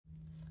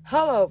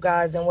Hello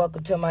guys, and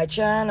welcome to my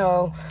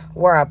channel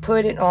where I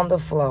put it on the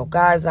flow.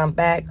 Guys, I'm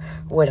back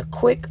with a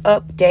quick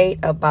update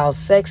about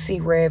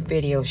Sexxy Red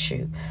video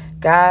shoot.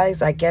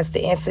 Guys, I guess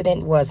the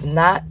incident was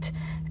not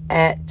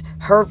at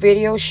her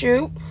video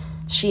shoot.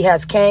 She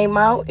has came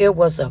out. It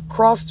was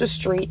across the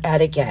street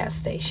at a gas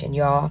station,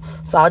 y'all.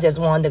 So I just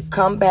wanted to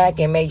come back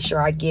and make sure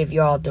I give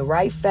y'all the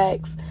right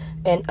facts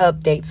and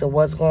updates of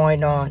what's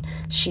going on.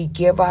 She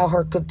give out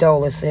her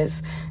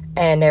condolences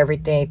and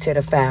everything to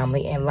the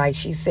family, and like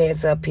she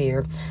says up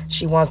here,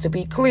 she wants to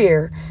be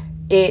clear,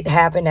 it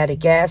happened at a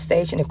gas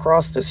station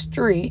across the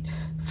street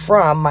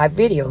from my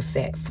video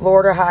set.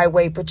 Florida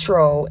Highway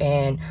Patrol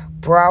and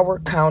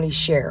Broward County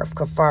Sheriff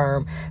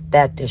confirmed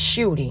that the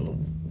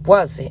shooting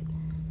wasn't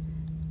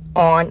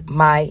on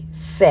my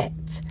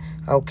set.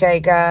 Okay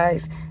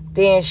guys,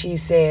 then she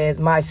says,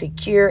 my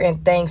secure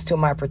and thanks to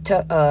my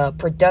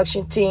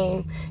production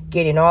team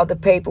getting all the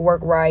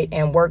paperwork right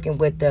and working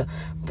with the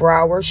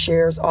Broward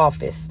Sheriff's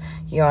Office.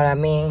 You know what I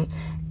mean?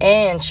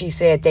 And she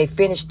said they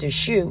finished the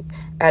shoot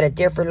at a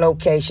different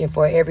location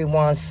for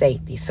everyone's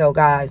safety. So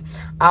guys,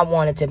 I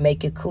wanted to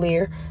make it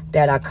clear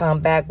that I come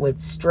back with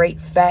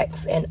straight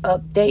facts and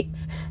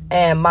updates.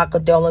 And my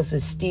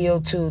condolences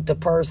still to the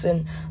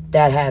person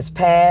that has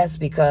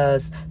passed,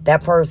 because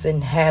that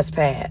person has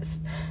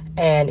passed.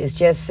 And it's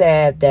just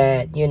sad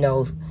that, you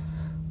know,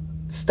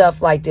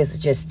 stuff like this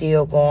is just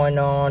still going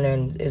on,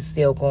 and it's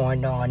still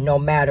going on no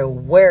matter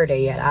where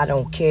they at. I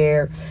don't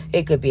care.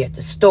 It could be at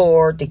the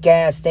store, the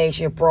gas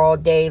station,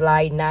 broad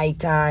daylight,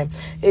 nighttime.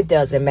 It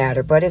doesn't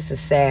matter. But it's a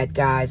sad,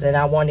 guys. And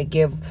I want to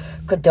give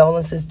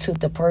condolences to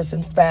the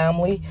person's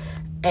family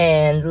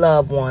and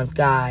loved ones,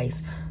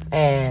 guys.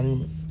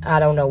 And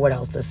I don't know what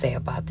else to say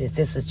about this.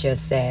 This is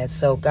just sad.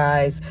 So,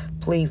 guys,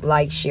 please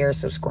like, share,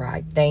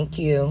 subscribe. Thank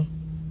you.